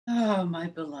Oh, my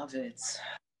beloveds,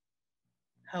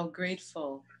 how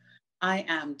grateful I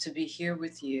am to be here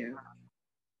with you,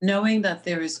 knowing that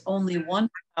there is only one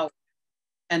power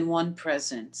and one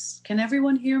presence. Can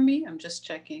everyone hear me? I'm just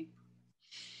checking.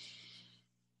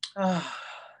 Oh,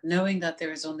 knowing that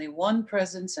there is only one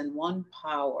presence and one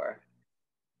power,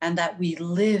 and that we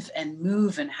live and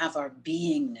move and have our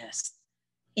beingness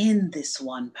in this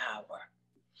one power.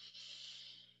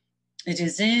 It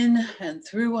is in and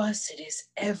through us, it is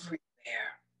everywhere.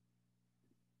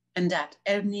 And at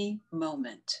any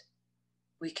moment,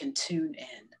 we can tune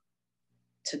in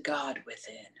to God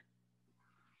within.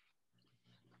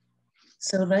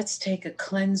 So let's take a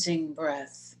cleansing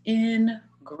breath in,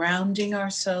 grounding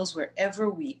ourselves wherever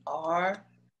we are.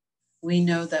 We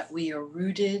know that we are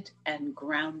rooted and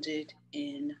grounded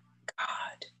in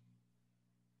God.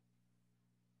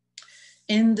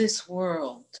 In this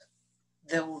world,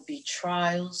 there will be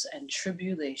trials and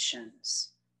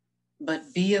tribulations,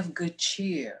 but be of good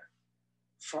cheer,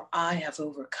 for I have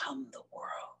overcome the world.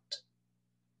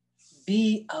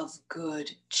 Be of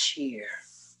good cheer.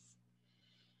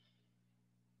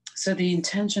 So the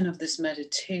intention of this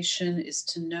meditation is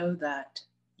to know that,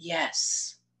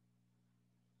 yes,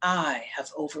 I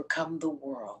have overcome the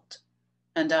world,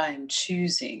 and I am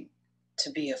choosing to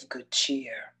be of good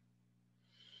cheer.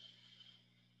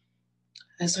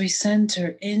 As we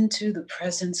center into the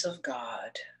presence of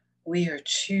God, we are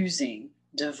choosing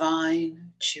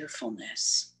divine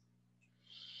cheerfulness.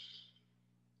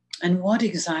 And what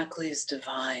exactly is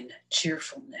divine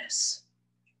cheerfulness?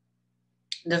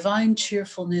 Divine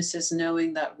cheerfulness is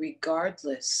knowing that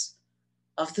regardless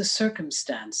of the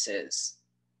circumstances,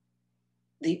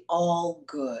 the all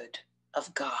good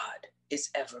of God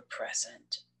is ever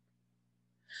present.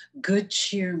 Good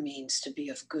cheer means to be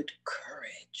of good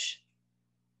courage.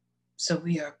 So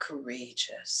we are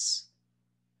courageous.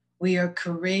 We are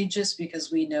courageous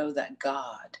because we know that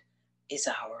God is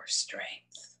our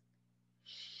strength.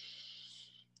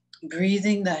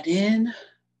 Breathing that in,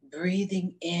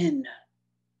 breathing in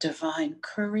divine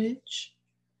courage.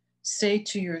 Say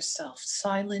to yourself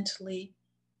silently,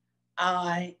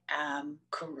 I am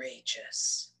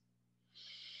courageous.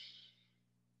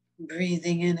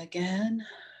 Breathing in again,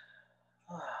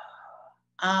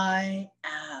 I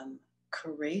am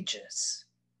courageous.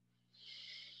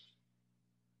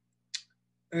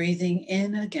 Breathing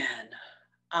in again,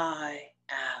 I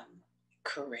am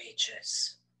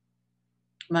courageous.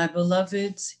 My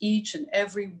beloveds, each and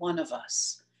every one of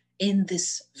us in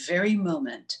this very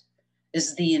moment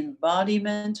is the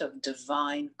embodiment of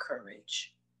divine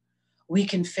courage. We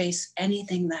can face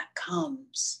anything that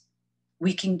comes.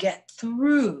 We can get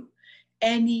through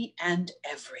any and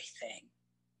everything.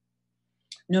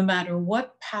 No matter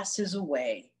what passes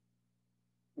away,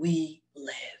 we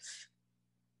live.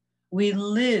 We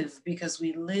live because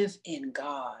we live in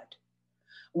God,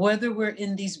 whether we're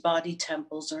in these body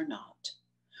temples or not,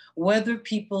 whether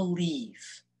people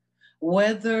leave,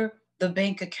 whether the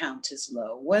bank account is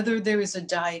low, whether there is a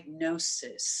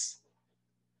diagnosis.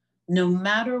 No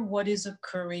matter what is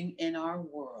occurring in our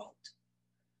world,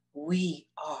 we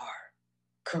are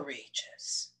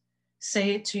courageous.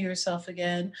 Say it to yourself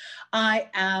again.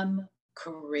 I am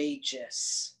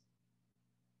courageous.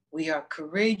 We are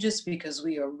courageous because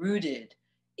we are rooted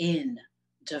in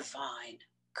divine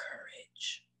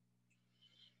courage.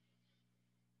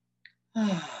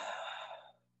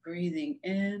 Breathing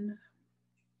in.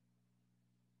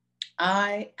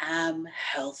 I am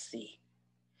healthy.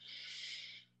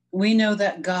 We know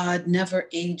that God never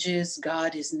ages.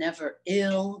 God is never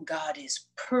ill. God is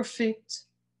perfect,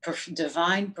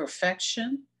 divine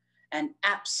perfection, and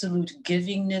absolute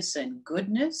givingness and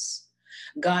goodness.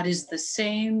 God is the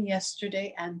same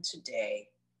yesterday and today.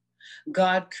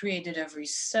 God created every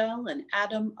cell and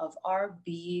atom of our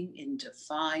being in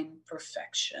divine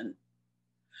perfection.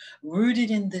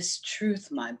 Rooted in this truth,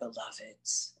 my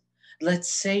beloveds,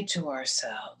 let's say to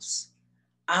ourselves,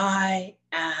 I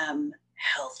am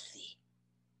healthy.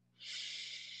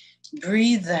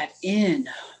 Breathe that in.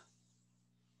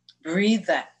 Breathe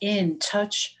that in.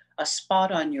 Touch a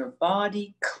spot on your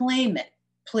body. Claim it.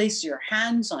 Place your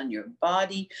hands on your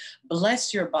body.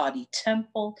 Bless your body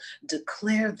temple.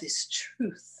 Declare this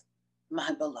truth,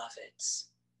 my beloveds.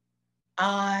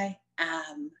 I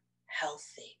am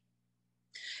healthy.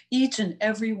 Each and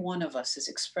every one of us is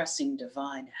expressing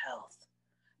divine health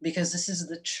because this is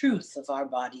the truth of our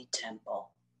body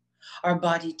temple. Our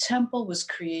body temple was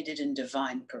created in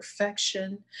divine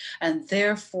perfection, and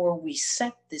therefore we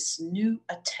set this new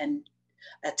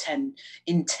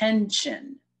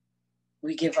intention.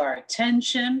 We give our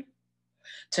attention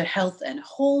to health and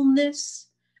wholeness,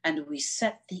 and we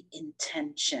set the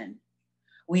intention.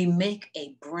 We make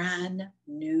a brand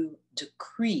new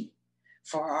decree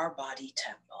for our body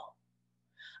temple.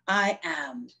 I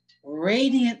am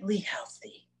radiantly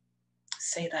healthy.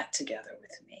 Say that together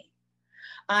with me.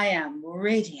 I am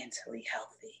radiantly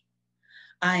healthy.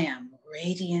 I am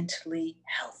radiantly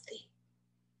healthy.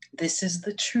 This is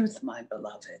the truth, my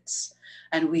beloveds,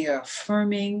 and we are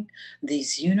affirming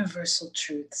these universal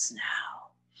truths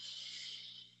now.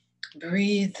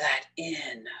 Breathe that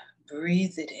in.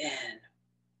 Breathe it in.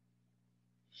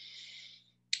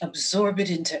 Absorb it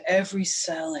into every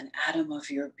cell and atom of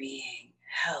your being.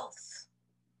 Health,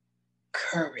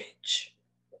 courage,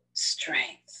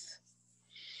 strength.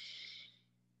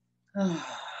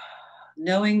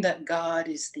 Knowing that God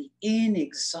is the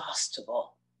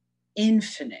inexhaustible,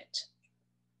 infinite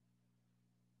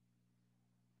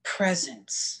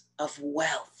presence of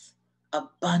wealth,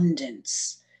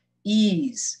 abundance,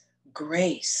 ease,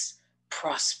 grace,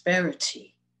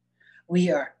 prosperity.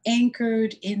 We are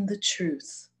anchored in the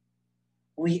truth.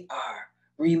 We are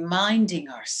reminding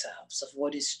ourselves of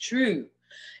what is true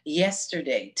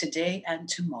yesterday, today, and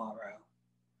tomorrow.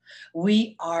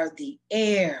 We are the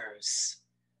heirs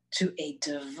to a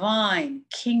divine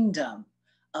kingdom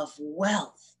of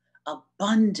wealth,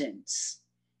 abundance.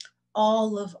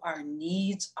 All of our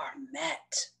needs are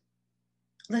met.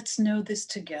 Let's know this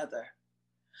together.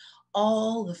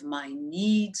 All of my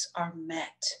needs are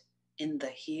met in the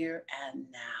here and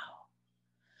now.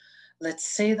 Let's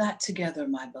say that together,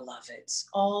 my beloveds.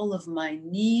 All of my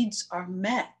needs are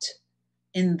met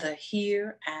in the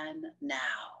here and now.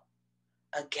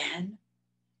 Again,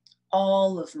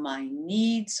 all of my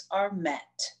needs are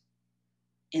met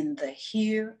in the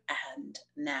here and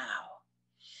now.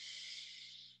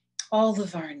 All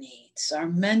of our needs, our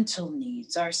mental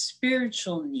needs, our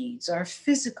spiritual needs, our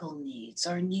physical needs,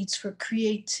 our needs for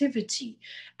creativity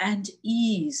and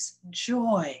ease,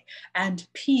 joy and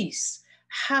peace,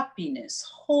 happiness,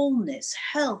 wholeness,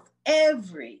 health,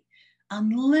 every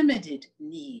unlimited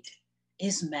need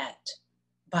is met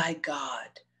by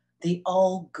God, the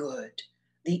all-good,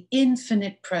 the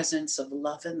infinite presence of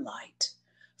love and light,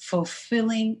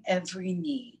 fulfilling every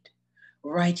need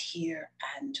right here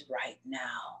and right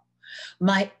now.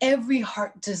 My every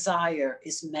heart desire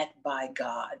is met by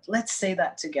God. Let's say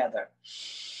that together.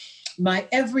 My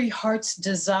every heart's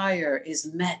desire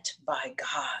is met by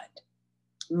God.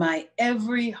 My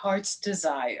every heart's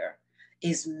desire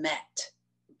is met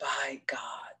by God.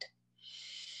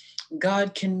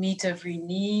 God can meet every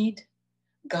need.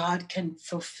 God can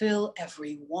fulfill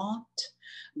every want.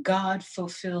 God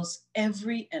fulfills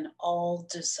every and all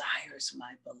desires,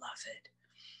 my beloved.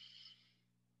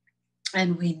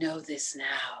 And we know this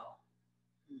now.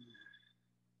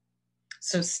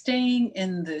 So staying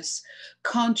in this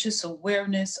conscious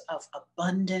awareness of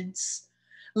abundance,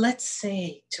 let's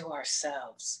say to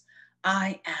ourselves,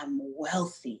 I am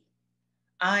wealthy.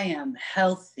 I am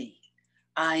healthy.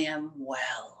 I am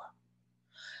well.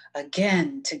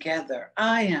 Again, together,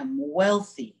 I am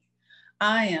wealthy.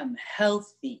 I am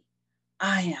healthy.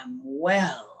 I am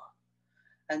well.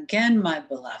 Again, my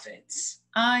beloveds,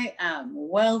 I am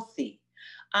wealthy.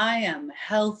 I am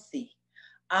healthy.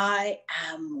 I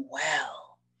am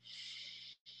well.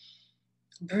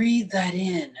 Breathe that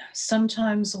in.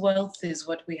 Sometimes wealth is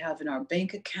what we have in our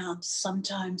bank account.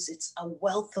 Sometimes it's a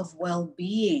wealth of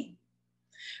well-being.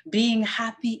 Being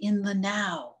happy in the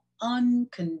now.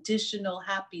 Unconditional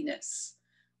happiness,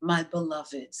 my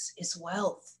beloveds, is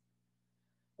wealth.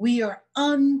 We are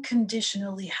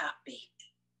unconditionally happy.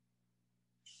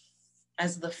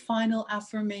 As the final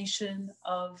affirmation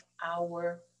of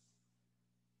our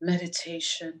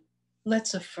meditation,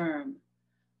 let's affirm,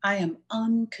 I am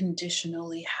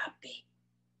unconditionally happy.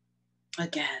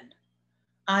 Again,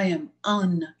 I am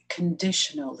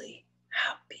unconditionally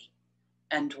happy.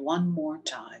 And one more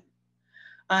time,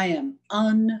 I am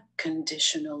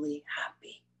unconditionally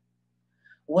happy.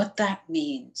 What that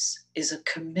means is a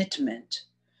commitment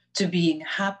to being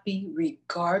happy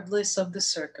regardless of the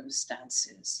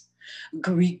circumstances,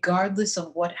 regardless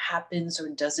of what happens or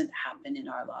doesn't happen in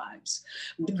our lives,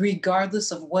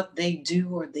 regardless of what they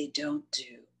do or they don't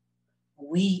do.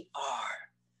 We are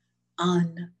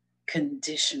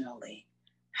unconditionally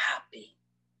happy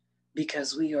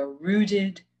because we are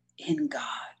rooted in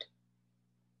God,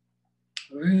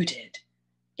 rooted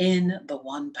in the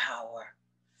one power.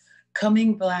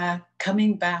 Coming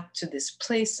back to this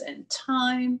place and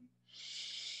time,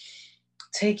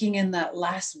 taking in that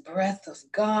last breath of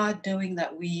God, knowing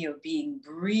that we are being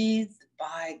breathed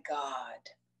by God.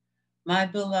 My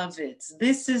beloveds,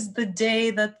 this is the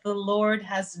day that the Lord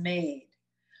has made.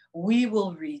 We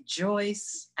will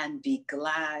rejoice and be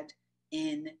glad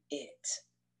in it.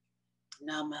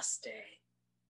 Namaste.